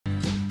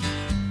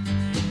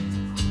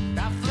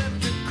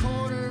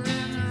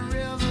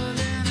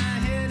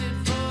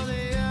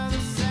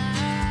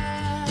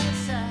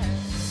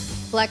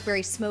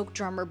Blackberry Smoke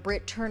drummer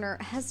Brit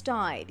has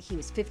died. He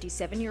was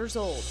 57 years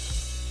old.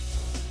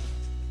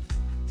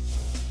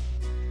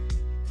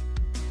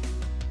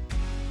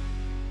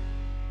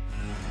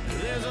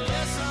 There's a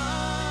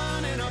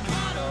lesson in a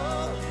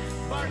bottle.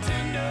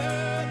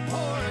 Bartender,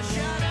 pour a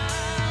shot.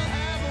 I'll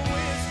have a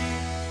whiskey,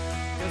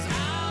 'cause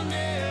I'll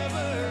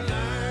never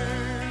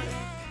learn.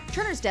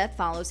 Turner's death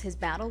follows his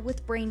battle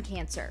with brain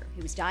cancer.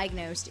 He was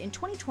diagnosed in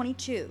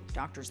 2022,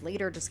 doctors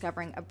later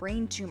discovering a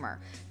brain tumor.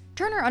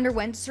 Turner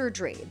underwent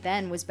surgery,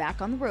 then was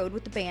back on the road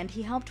with the band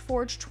he helped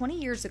forge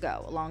 20 years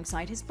ago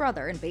alongside his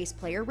brother and bass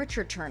player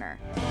Richard Turner.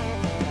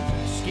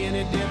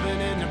 Skinny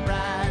dipping in the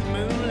bright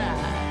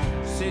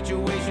moonlight.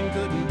 Situation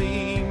couldn't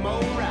be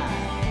more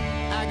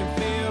right. I can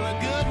feel a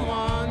good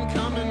one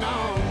coming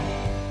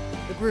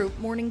on. The group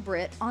Mourning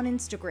Brit on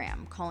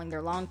Instagram, calling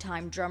their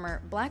longtime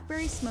drummer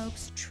Blackberry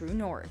Smoke's true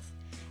north,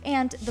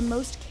 and the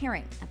most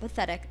caring,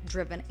 empathetic,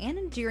 driven, and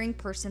endearing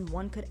person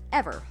one could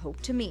ever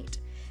hope to meet.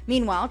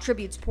 Meanwhile,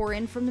 tributes pour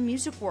in from the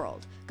music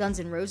world.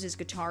 Guns N' Roses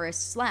guitarist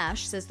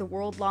Slash says the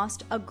world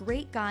lost a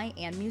great guy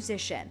and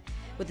musician,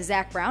 with the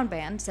Zac Brown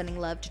Band sending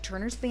love to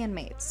Turner's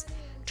bandmates.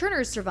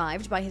 Turner is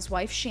survived by his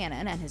wife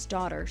Shannon and his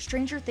daughter,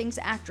 Stranger Things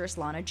actress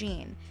Lana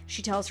Jean.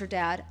 She tells her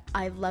dad,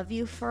 "I love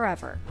you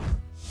forever."